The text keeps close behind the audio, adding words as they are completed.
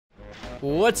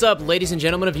What's up, ladies and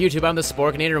gentlemen of YouTube? I'm the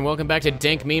Sporkinator, and welcome back to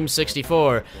Dank Meme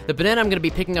 64. The banana I'm going to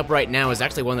be picking up right now is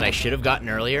actually one that I should have gotten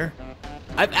earlier.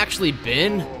 I've actually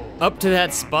been up to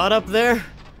that spot up there,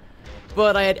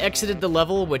 but I had exited the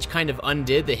level, which kind of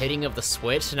undid the hitting of the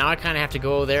switch, so now I kind of have to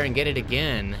go there and get it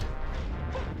again.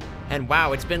 And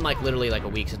wow, it's been like literally like a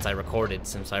week since I recorded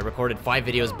 5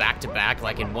 videos back to back,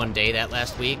 like in one day that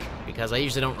last week, because I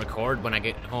usually don't record when I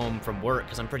get home from work,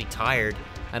 because I'm pretty tired,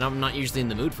 and I'm not usually in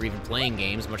the mood for even playing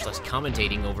games, much less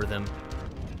commentating over them.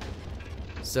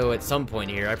 So at some point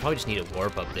here, I probably just need a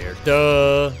warp up there.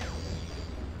 Duh!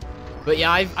 But yeah,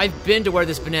 I've been to where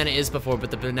this banana is before,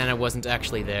 but the banana wasn't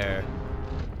actually there.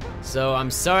 So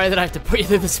I'm sorry that I have to put you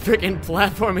through this freaking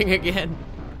platforming again.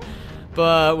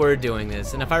 But we're doing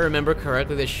this, and if I remember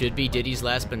correctly, this should be Diddy's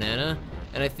last banana.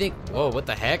 And I think, whoa, what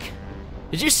the heck?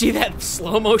 Did you see that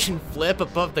slow motion flip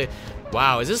above the...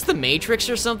 Wow, is this the Matrix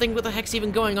or something? What the heck's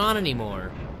even going on anymore?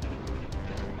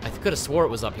 I could have swore it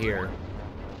was up here.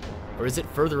 Or is it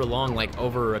further along, like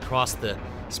over across the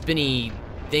spinny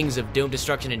things of doom,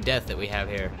 destruction, and death that we have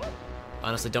here?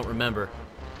 Honestly, don't remember.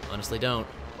 Honestly, don't.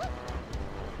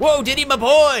 Whoa, Diddy, my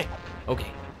boy!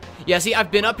 Okay. Yeah, see, I've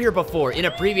been up here before in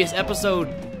a previous episode,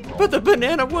 but the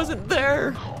banana wasn't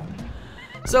there.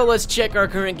 So let's check our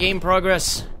current game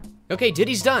progress. Okay,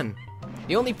 Diddy's done.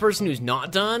 The only person who's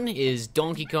not done is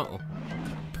Donkey Kong.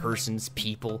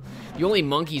 People. The only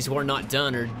monkeys who are not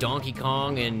done are Donkey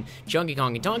Kong and Chunky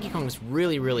Kong, and Donkey Kong's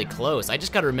really, really close. I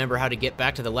just gotta remember how to get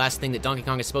back to the last thing that Donkey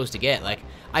Kong is supposed to get. Like,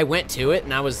 I went to it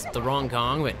and I was the wrong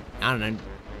Kong, but I don't know.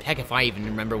 Heck if I even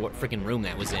remember what freaking room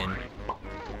that was in.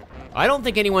 I don't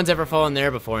think anyone's ever fallen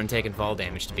there before and taken fall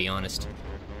damage, to be honest.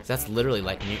 That's literally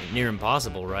like near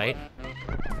impossible, right?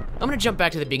 I'm gonna jump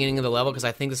back to the beginning of the level because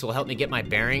I think this will help me get my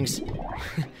bearings.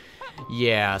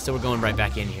 Yeah, so we're going right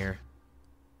back in here.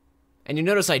 And you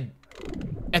notice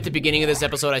at the beginning of this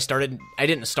episode, I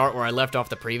didn't start where I left off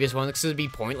the previous one because it'd be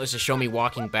pointless to show me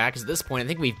walking back, because at this point I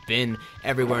think we've been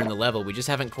everywhere in the level, we just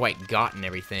haven't quite gotten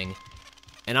everything.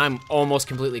 And I'm almost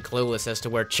completely clueless as to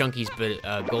where Chunky's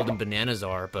golden bananas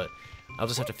are, but I'll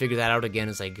just have to figure that out again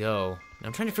as I go. And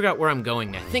I'm trying to figure out where I'm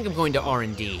going now. I think I'm going to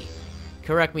R&D.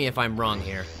 Correct me if I'm wrong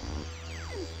here.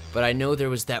 But I know there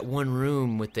was that one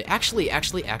room with the... Actually,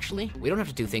 we don't have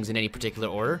to do things in any particular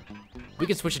order. We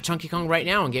can switch to Chunky Kong right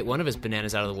now and get one of his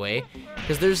bananas out of the way.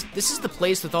 Because this is the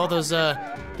place with all those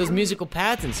musical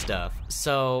pads and stuff.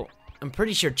 So, I'm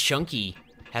pretty sure Chunky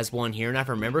has one here, and if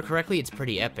I remember correctly, it's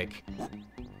pretty epic.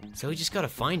 So we just gotta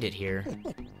find it here.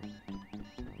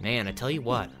 Man, I tell you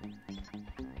what.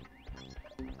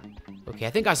 Okay, I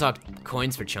think I saw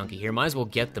coins for Chunky here. Might as well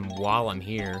get them while I'm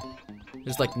here.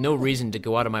 There's like no reason to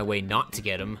go out of my way not to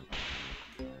get them.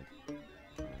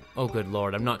 Oh good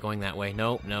lord, I'm not going that way.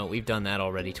 No, we've done that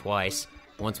already twice.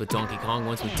 Once with Donkey Kong,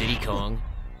 once with Diddy Kong.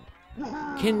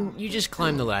 Can you just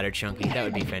climb the ladder, Chunky? That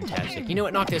would be fantastic. You know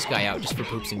what, knock this guy out just for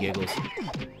poops and giggles.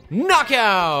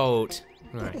 Knockout!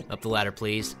 Alright, up the ladder,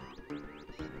 please.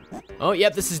 Oh,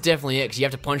 yep, this is definitely it, because you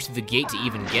have to punch through the gate to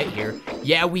even get here.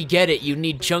 Yeah, we get it, you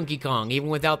need Chunky Kong. Even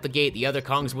without the gate, the other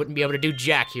Kongs wouldn't be able to do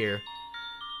jack here.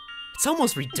 It's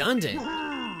almost redundant.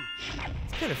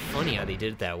 It's kind of funny how they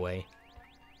did it that way.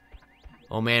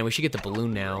 Oh man, we should get the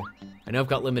balloon now. I know I've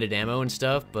got limited ammo and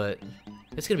stuff, but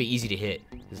it's gonna be easy to hit.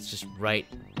 It's just right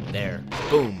there.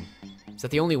 Boom. Is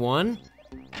that the only one?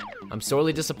 I'm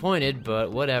sorely disappointed,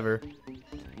 but whatever.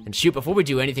 And shoot, before we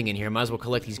do anything in here, I might as well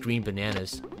collect these green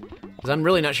bananas. Because I'm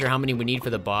really not sure how many we need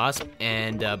for the boss,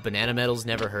 and banana medals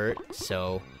never hurt,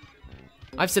 so...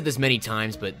 I've said this many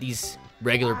times, but these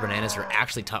regular bananas are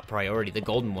actually top priority. The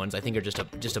golden ones, I think, are just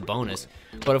a bonus.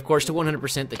 But of course, to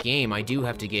 100% the game, I do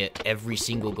have to get every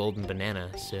single golden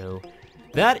banana, so...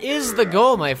 That is the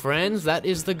goal, my friends, that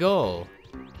is the goal.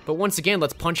 But once again,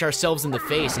 let's punch ourselves in the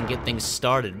face and get things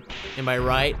started. Am I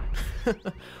right?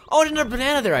 Oh, there's another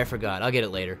banana there, I forgot. I'll get it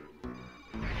later.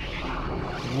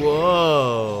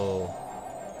 Whoa.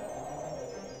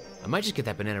 I might just get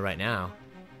that banana right now.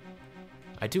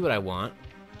 I do what I want.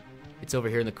 It's over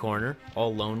here in the corner,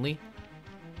 all lonely.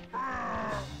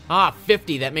 Ah,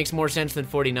 50, that makes more sense than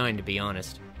 49, to be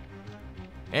honest.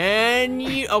 And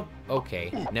you, oh,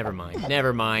 okay, never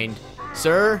mind.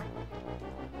 Sir?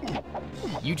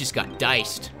 You just got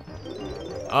diced.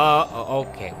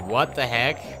 Okay, what the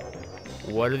heck?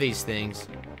 What are these things?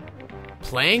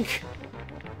 Plank?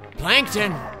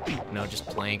 Plankton! No, just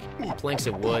plank. Planks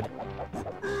of wood.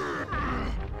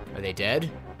 Are they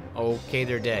dead? Okay,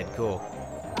 they're dead, cool.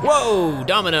 Whoa,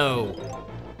 Domino!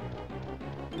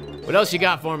 What else you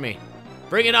got for me?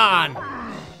 Bring it on!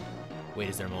 Wait,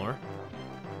 is there more?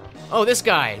 Oh, this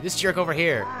guy, this jerk over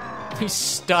here. He's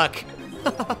stuck.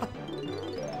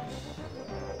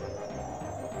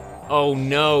 Oh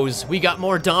noes, we got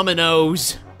more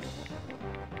dominoes.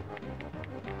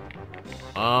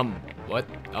 What?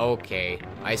 Okay,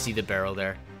 I see the barrel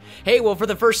there. Hey, well, for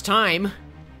the first time,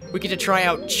 we get to try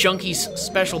out Chunky's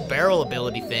special barrel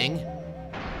ability thing.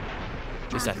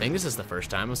 At least I think this is the first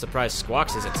time. I'm surprised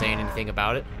Squawks isn't saying anything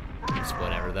about it. It's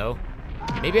whatever, though.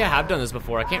 Maybe I have done this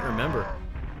before, I can't remember.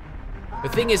 The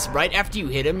thing is, right after you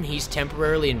hit him, he's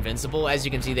temporarily invincible. As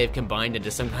you can see, they've combined into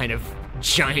some kind of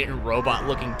giant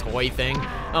robot-looking toy thing.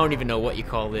 I don't even know what you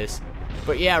call this.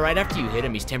 But yeah, right after you hit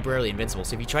him, he's temporarily invincible.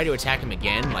 So if you try to attack him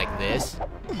again, like this,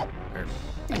 or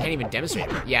I can't even demonstrate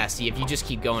it. Yeah, see, if you just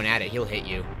keep going at it, he'll hit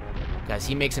you. Because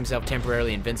he makes himself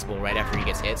temporarily invincible right after he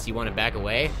gets hit, so you want to back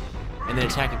away, and then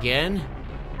attack again,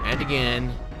 and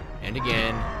again, and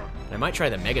again. And I might try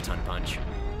the Megaton Punch,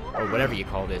 or whatever you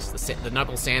call this, the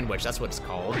Knuckle Sandwich, that's what it's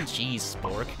called. Jeez,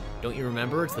 Spork. Don't you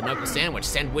remember? It's the Knuckle Sandwich,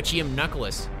 Sandwichium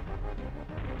Knuckleus.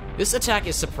 This attack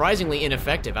is surprisingly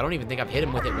ineffective. I don't even think I've hit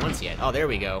him with it once yet. Oh, there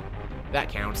we go. That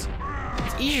counts.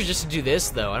 It's easier just to do this,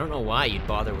 though. I don't know why you'd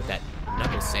bother with that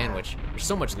Knuckle Sandwich. There's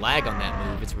so much lag on that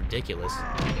move, it's ridiculous.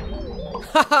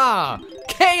 Haha!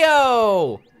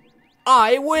 KO!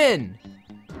 I win!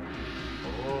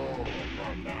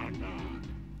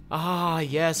 Ah,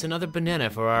 yes, another banana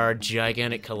for our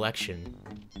gigantic collection.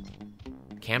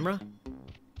 Camera?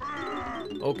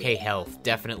 Okay, health.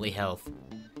 Definitely health.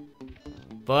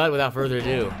 But without further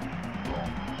ado,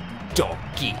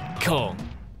 Donkey Kong.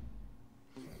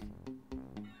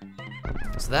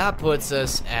 So that puts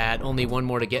us at only one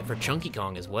more to get for Chunky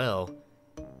Kong as well.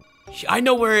 I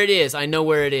know where it is, I know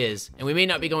where it is. And we may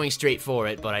not be going straight for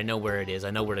it, but I know where it is.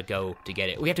 I know where to go to get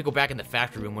it. We have to go back in the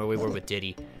factory room where we were with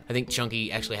Diddy. I think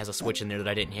Chunky actually has a switch in there that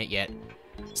I didn't hit yet.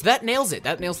 So that nails it.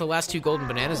 That nails the last 2 golden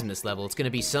bananas in this level. It's gonna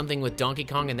be something with Donkey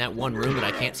Kong in that one room that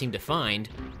I can't seem to find.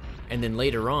 And then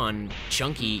later on,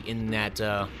 Chunky in that,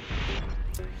 the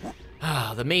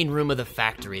main room of the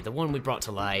factory, the one we brought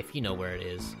to life. You know where it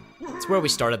is. It's where we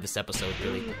started this episode,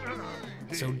 really.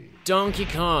 So, Donkey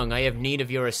Kong, I have need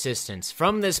of your assistance.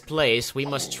 From this place, we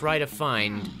must try to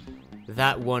find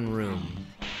that one room.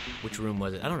 Which room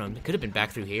was it? I don't know. It could have been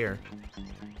back through here.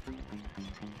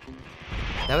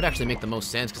 That would actually make the most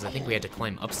sense, because I think we had to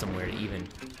climb up somewhere to even...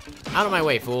 Out of my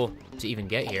way, fool! To even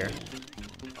get here.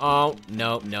 Oh,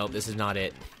 no, this is not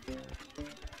it.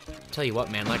 Tell you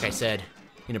what, man, like I said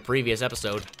in a previous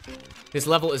episode, this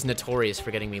level is notorious for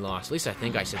getting me lost. At least I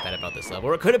think I said that about this level.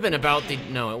 Or it could have been about the...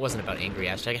 No, it wasn't about Angry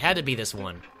Hashtag. It had to be this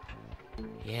one.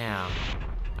 Yeah.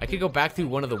 I could go back through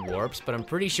one of the warps, but I'm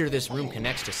pretty sure this room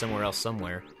connects to somewhere else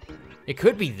somewhere. It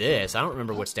could be this. I don't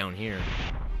remember what's down here.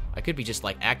 I could be just,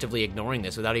 like, actively ignoring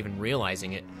this without even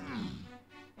realizing it.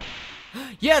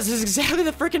 Yes, this is exactly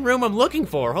the freaking room I'm looking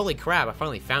for. Holy crap, I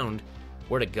finally found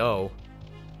where to go.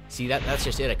 See, that's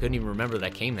just it. I couldn't even remember that I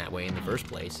came that way in the first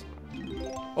place.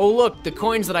 Oh, look, the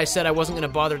coins that I said I wasn't going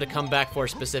to bother to come back for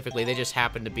specifically, they just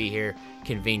happened to be here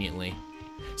conveniently.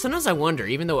 Sometimes I wonder,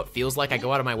 even though it feels like I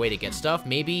go out of my way to get stuff,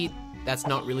 maybe that's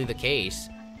not really the case.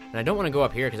 And I don't want to go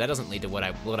up here because that doesn't lead to what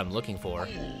I'm looking for.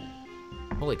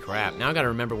 Holy crap, now I gotta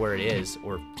remember where it is,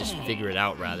 or just figure it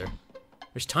out, rather.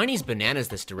 There's Tiny's bananas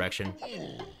this direction.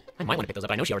 I might want to pick those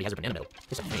up. I know she already has her banana medal.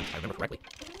 Yes, I think, if I remember correctly.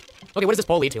 Okay, what does this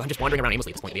pole lead to? I'm just wandering around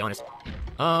aimlessly at this point, to be honest.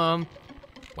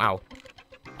 Wow.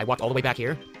 I walked all the way back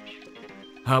here.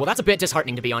 Well, that's a bit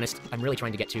disheartening, to be honest. I'm really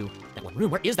trying to get to that one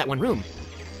room. Where is that one room?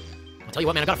 I'll tell you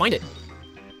what, man, I gotta find it.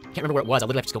 Can't remember where it was. I'll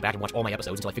literally have to go back and watch all my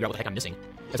episodes until I figure out what the heck I'm missing.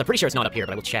 Because I'm pretty sure it's not up here,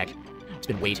 but I will check. It's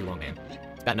been way too long, man.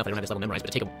 It's bad enough I don't have this level memorized,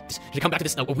 but to come back to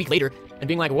this a week later and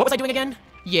being like, what was I doing again?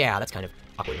 Yeah, that's kind of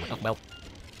awkward. Oh, well.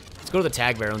 Let's go to the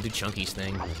tag barrel and do Chunky's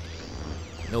thing.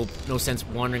 No sense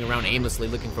wandering around aimlessly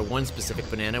looking for one specific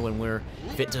banana when we're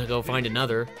fit to go find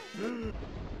another.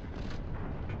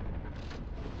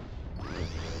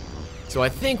 So I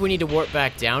think we need to warp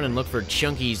back down and look for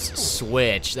Chunky's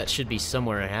switch. That should be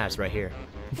somewhere. It's right here.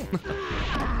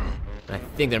 I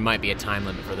think there might be a time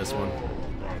limit for this one.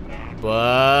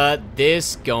 But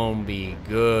this gonna be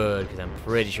good, because I'm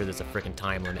pretty sure there's a freaking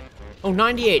time limit. Oh,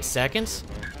 98 seconds?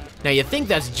 Now you think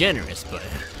that's generous, but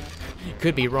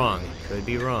could be wrong. Could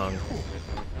be wrong.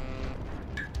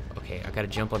 Okay, I gotta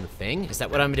jump on the thing? Is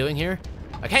that what I'm doing here?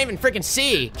 I can't even freaking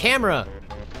see! Camera!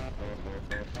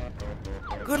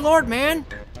 Good lord, man!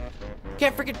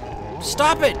 Can't freaking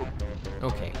stop it!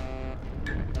 Okay.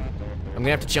 I'm gonna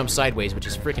have to jump sideways, which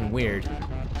is freaking weird,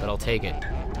 but I'll take it.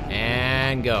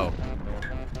 And go.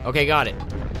 Okay, got it.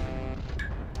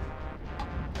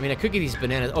 I mean, I could get these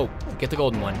bananas. Oh, get the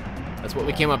golden one. That's what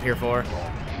we came up here for.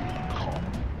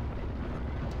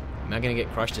 Am I gonna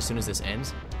get crushed as soon as this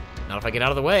ends? Not if I get out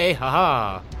of the way,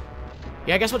 haha.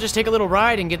 Yeah, I guess we'll just take a little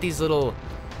ride and get these little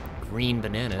green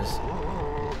bananas.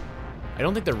 I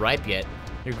don't think they're ripe yet.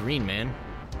 They're green, man.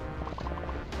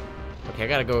 Okay, I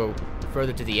gotta go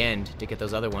further to the end to get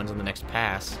those other ones on the next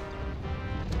pass.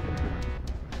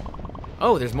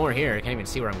 Oh, there's more here. I can't even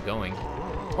see where I'm going.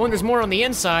 Oh, and there's more on the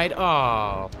inside.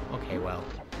 Oh, okay, well.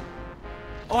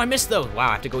 Oh, I missed those. Wow,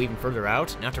 I have to go even further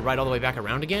out. Now I have to ride all the way back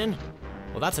around again?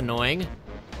 Well, that's annoying.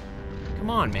 Come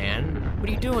on, man. What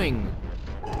are you doing?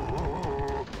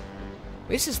 At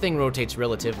least this thing rotates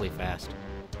relatively fast.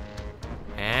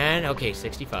 And, okay,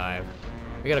 65.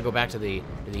 We gotta go back to the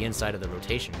inside of the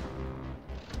rotation.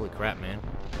 Holy crap, man.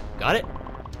 Got it?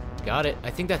 Got it.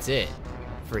 I think that's it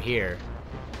for here.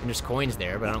 And there's coins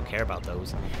there, but I don't care about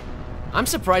those. I'm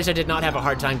surprised I did not have a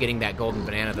hard time getting that golden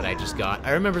banana that I just got.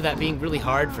 I remember that being really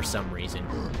hard for some reason.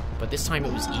 But this time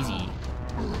it was easy.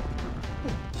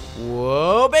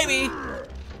 Whoa, baby!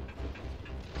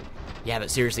 Yeah, but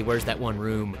seriously, where's that one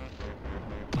room?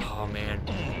 Oh, man.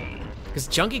 Because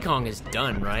Chunky Kong is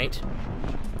done, right?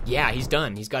 Yeah, he's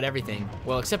done. He's got everything.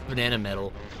 Well, except banana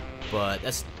metal. But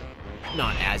that's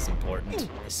not as important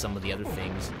as some of the other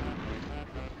things.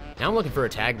 Now I'm looking for a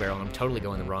tag barrel, and I'm totally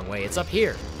going the wrong way. It's up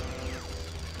here.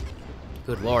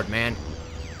 Good lord, man.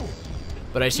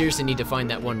 But I seriously need to find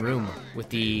that one room with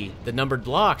the numbered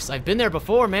blocks. I've been there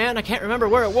before, man. I can't remember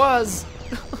where it was.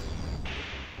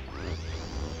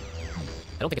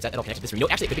 I don't think it's at all connected to this room. No,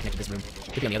 actually, it could be connected to this room.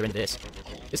 It could be on the other end of this.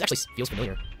 This actually feels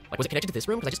familiar. Like, was it connected to this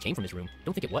room? Because I just came from this room. I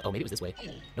don't think it was. Oh, maybe it was this way.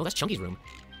 No, that's Chunky's room.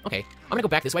 Okay, I'm gonna go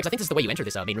back this way, because I think this is the way you enter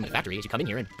this main room of the factory, is you come in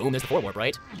here and boom, there's the 4 warp,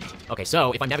 right? Okay,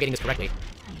 so, if I'm navigating this correctly,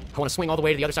 I want to swing all the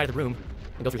way to the other side of the room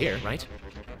and go through here, right?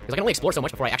 Because I can only explore so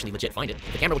much before I actually legit find it.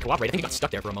 If the camera would cooperate, I think it got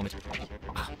stuck there for a moment.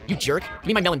 Ah, you jerk. Give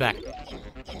me my melon back.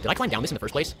 Did I climb down this in the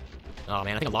first place? Oh,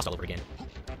 man, I think I'm lost all over again.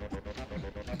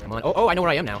 Come on. Oh, I know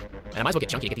where I am now. And I might as well get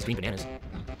Chunky to get these green bananas.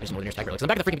 I just know the nearest tag barrel. Because I'm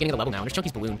back at the freaking beginning of the level now, and there's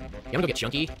Chunky's balloon. Yeah, I'm gonna go get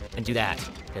Chunky and do that,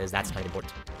 because that's kind of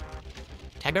important.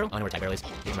 Tag barrel? Oh, I know where tag barrel is.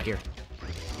 It's right here.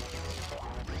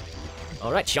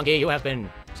 Alright, Chunky, you have been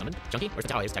summoned. Chunky? Where's the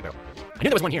tag? Here's the tag barrel. I knew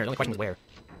there was one here. The only question was where.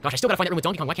 Gosh, I still gotta find that room with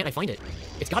Donkey Kong. Why can't I find it?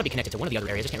 It's gotta be connected to one of the other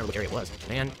areas. I just can't remember which area it was.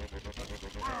 Man.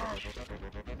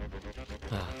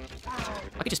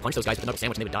 I could just punch those guys with a nugget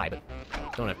sandwich and they would die, but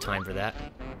don't have time for that.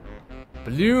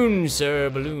 Balloon,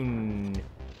 sir, balloon.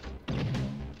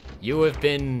 You have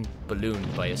been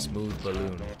ballooned by a smooth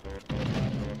balloon.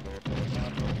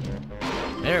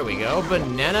 There we go.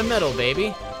 Banana metal,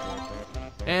 baby.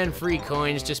 And free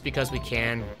coins just because we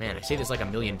can. Man, I say this like a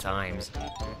million times.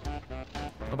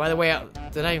 Oh, by the way, I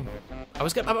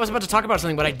was about to talk about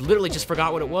something, but I literally just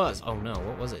forgot what it was. Oh no,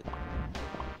 what was it?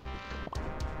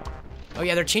 Oh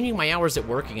yeah, they're changing my hours at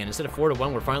work again. Instead of 4 to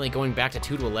 1, we're finally going back to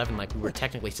 2 to 11 like we were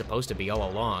technically supposed to be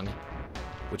all along.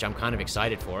 Which I'm kind of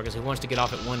excited for, because who wants to get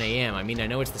off at 1 a.m.? I mean, I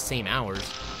know it's the same hours.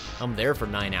 I'm there for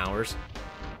 9 hours.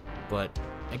 But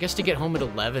I guess to get home at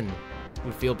 11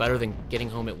 would feel better than getting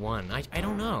home at 1. I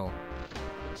don't know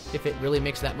if it really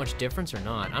makes that much difference or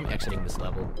not. I'm exiting this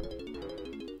level.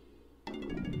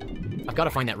 I've got to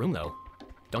find that room, though.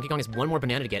 Donkey Kong has one more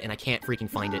banana to get, and I can't freaking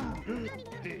find it.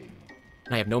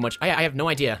 And I have I have no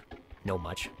idea.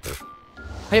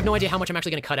 I have no idea how much I'm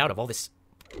actually going to cut out of all this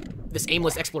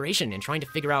aimless exploration and trying to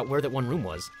figure out where that one room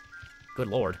was. Good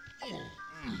lord.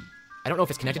 I don't know if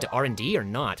it's connected to R&D or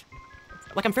not.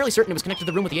 Like, I'm fairly certain it was connected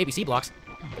to the room with the ABC blocks,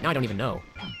 but now I don't even know.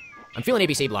 I'm feeling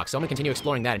ABC blocks, so I'm gonna continue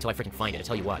exploring that until I freaking find it. I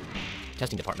tell you what.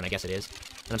 Testing department, I guess it is.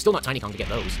 And I'm still not Tiny Kong to get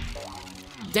those.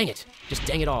 Dang it. Just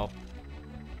dang it all.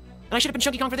 And I should have been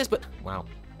Chunky Kong for this, but... Wow.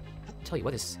 I tell you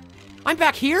what, this... I'm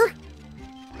back here?!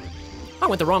 I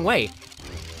went the wrong way.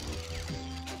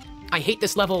 I hate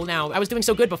this level now. I was doing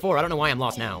so good before. I don't know why I'm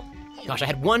lost now. Gosh, I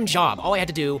had one job. All I had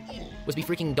to do was be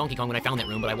freaking Donkey Kong when I found that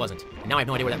room, but I wasn't. And now I have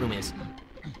no idea where that room is.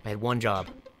 I had one job.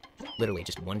 Literally,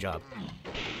 just one job.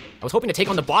 I was hoping to take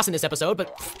on the boss in this episode,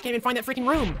 but can't even find that freaking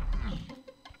room.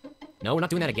 No, we're not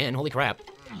doing that again. Holy crap.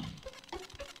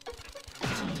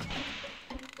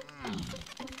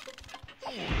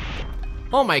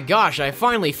 Oh my gosh, I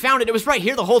finally found it. It was right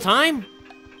here the whole time?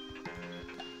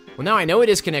 Well, now I know it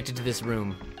is connected to this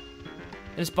room.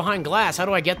 And it's behind glass. How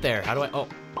do I get there? How do I... Oh.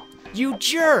 You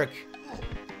jerk!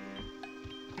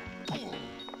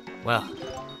 Well,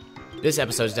 this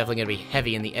episode is definitely going to be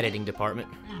heavy in the editing department.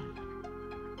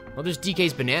 Well, there's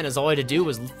DK's bananas. All I had to do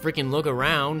was freaking look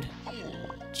around.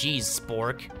 Jeez,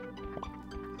 Spork.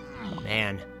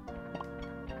 Man.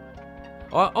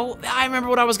 Oh, I remember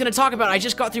what I was going to talk about. I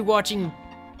just got through watching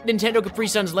Nintendo Capri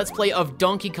Sun's Let's Play of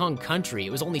Donkey Kong Country. It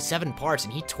was only 7 parts,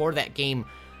 and he tore that game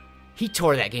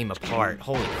apart.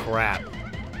 Holy crap.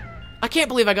 I can't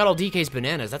believe I got all DK's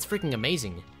bananas. That's freaking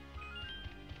amazing.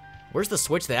 Where's the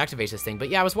switch that activates this thing? But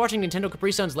yeah, I was watching Nintendo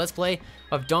Capri Sun's Let's Play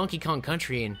of Donkey Kong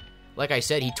Country, and like I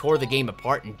said, he tore the game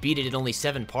apart and beat it in only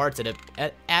 7 parts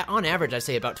at on average, I'd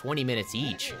say about 20 minutes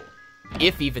each.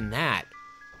 If even that.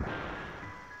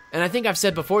 And I think I've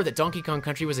said before that Donkey Kong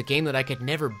Country was a game that I could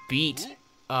never beat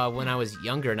when I was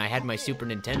younger and I had my Super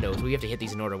Nintendo. So we have to hit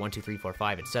these in order, 1, 2, 3, 4,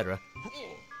 5, etc.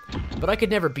 But I could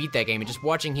never beat that game, and just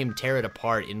watching him tear it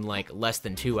apart in like less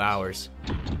than 2 hours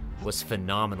was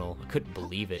phenomenal. I couldn't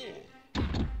believe it.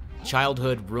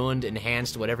 Childhood ruined,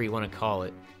 enhanced, whatever you want to call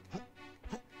it.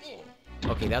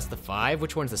 Okay, that's the 5.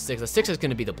 Which one's the 6? The 6 is going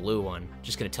to be the blue one.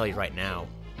 Just going to tell you right now.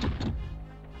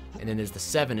 And then there's the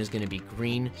 7 is going to be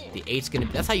green. The 8's going to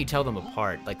be... That's how you tell them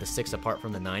apart. Like the 6 apart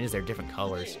from the 9 is they're different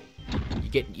colors. You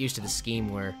get used to the scheme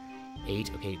where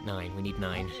 8... Okay, 9. We need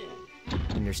 9.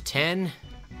 And there's 10.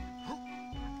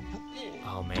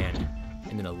 Oh, man.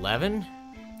 And then 11.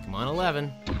 Come on,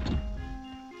 11.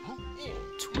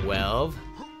 12.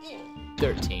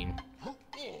 13.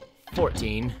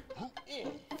 14.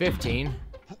 15.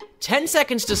 10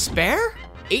 seconds to spare?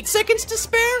 8 seconds to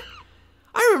spare?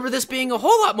 I remember this being a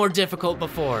whole lot more difficult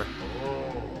before.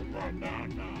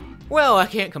 Well, I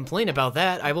can't complain about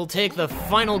that. I will take the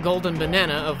final golden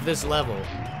banana of this level.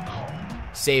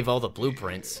 Save all the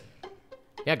blueprints.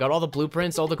 Yeah, got all the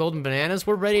blueprints, all the golden bananas.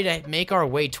 We're ready to make our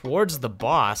way towards the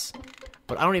boss.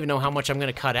 But I don't even know how much I'm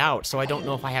gonna cut out, so I don't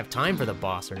know if I have time for the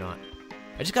boss or not.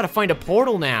 I just gotta find a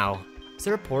portal now. Is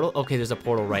there a portal? Okay, there's a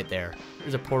portal right there.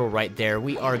 There's a portal right there.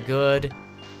 We are good.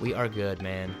 We are good,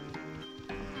 man.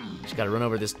 Just gotta run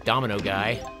over this Domino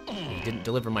guy. He didn't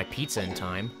deliver my pizza in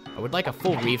time. I would like a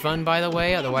full refund, by the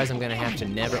way, otherwise I'm gonna have to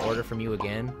never order from you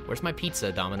again. Where's my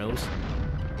pizza, Dominoes?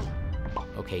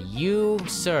 Okay, you,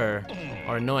 sir,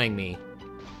 are annoying me.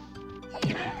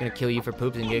 I'm gonna kill you for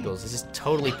poops and giggles. This is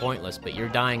totally pointless, but you're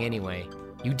dying anyway.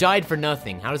 You died for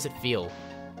nothing. How does it feel?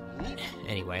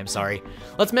 Anyway, I'm sorry.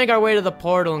 Let's make our way to the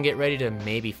portal and get ready to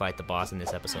maybe fight the boss in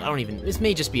this episode. This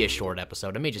may just be a short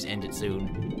episode. I may just end it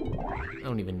soon. I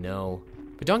don't even know.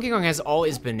 But Donkey Kong has all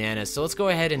his bananas, so let's go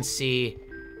ahead and see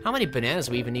how many bananas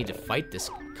we even need to fight this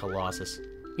Colossus.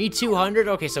 Need 200?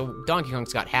 Okay, so Donkey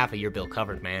Kong's got half of your bill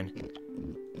covered, man.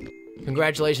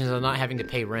 Congratulations on not having to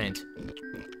pay rent.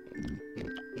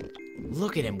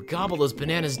 Look at him gobble those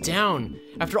bananas down.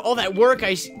 After all that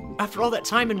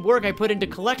time and work I put into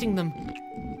collecting them,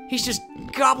 he's just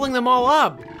gobbling them all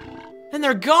up. And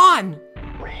they're gone.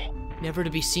 Never to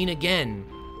be seen again.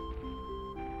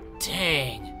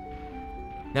 Dang.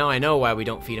 Now I know why we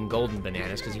don't feed him golden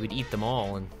bananas, because he would eat them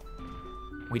all and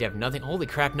we'd have nothing. Holy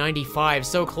crap, 95,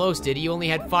 so close, Diddy. You only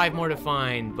had 5 more to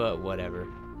find, but whatever.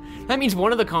 That means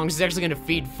one of the Kongs is actually gonna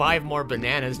feed 5 more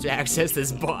bananas to access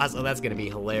this boss. Oh, that's gonna be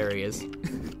hilarious.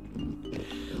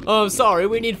 Oh, sorry,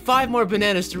 we need 5 more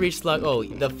bananas to reach lock. Oh,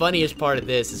 the funniest part of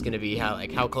this is gonna be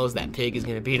how close that pig is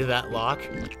gonna be to that lock.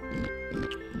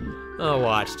 Oh,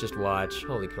 watch, just watch.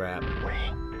 Holy crap.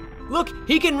 Look,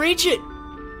 he can reach it!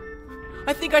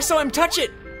 I think I saw him touch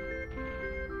it!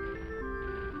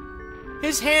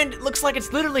 His hand looks like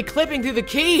it's literally clipping through the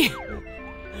key!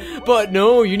 But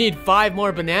no, you need 5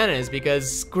 more bananas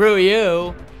because screw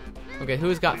you. Okay,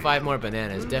 who's got 5 more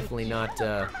bananas? Definitely not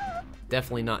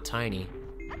Tiny.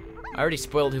 I already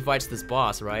spoiled who fights this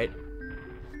boss, right?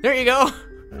 There you go!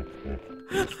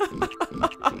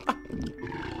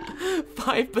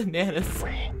 5 bananas.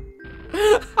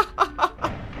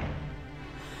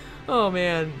 Oh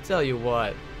man, tell you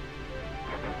what.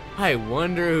 I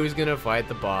wonder who's gonna fight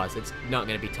the boss. It's not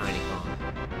gonna be Tiny Kong.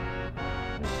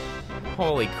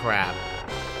 Holy crap.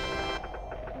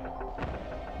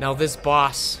 Now this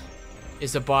boss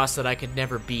is a boss that I could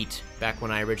never beat back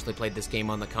when I originally played this game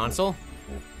on the console.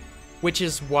 Which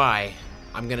is why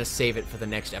I'm gonna save it for the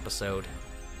next episode.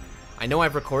 I know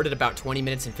I've recorded about 20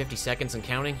 minutes and 50 seconds and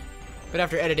counting, but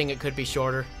after editing it could be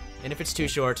shorter, and if it's too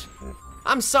short,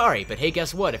 I'm sorry, but hey,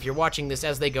 guess what? If you're watching this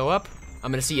as they go up,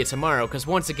 I'm gonna see you tomorrow, because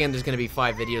once again there's gonna be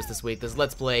 5 videos this week. This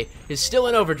Let's Play is still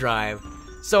in overdrive.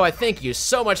 So I thank you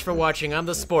so much for watching. I'm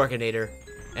the Sporkinator,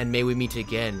 and may we meet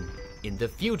again in the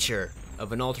future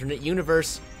of an alternate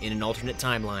universe in an alternate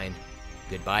timeline.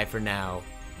 Goodbye for now.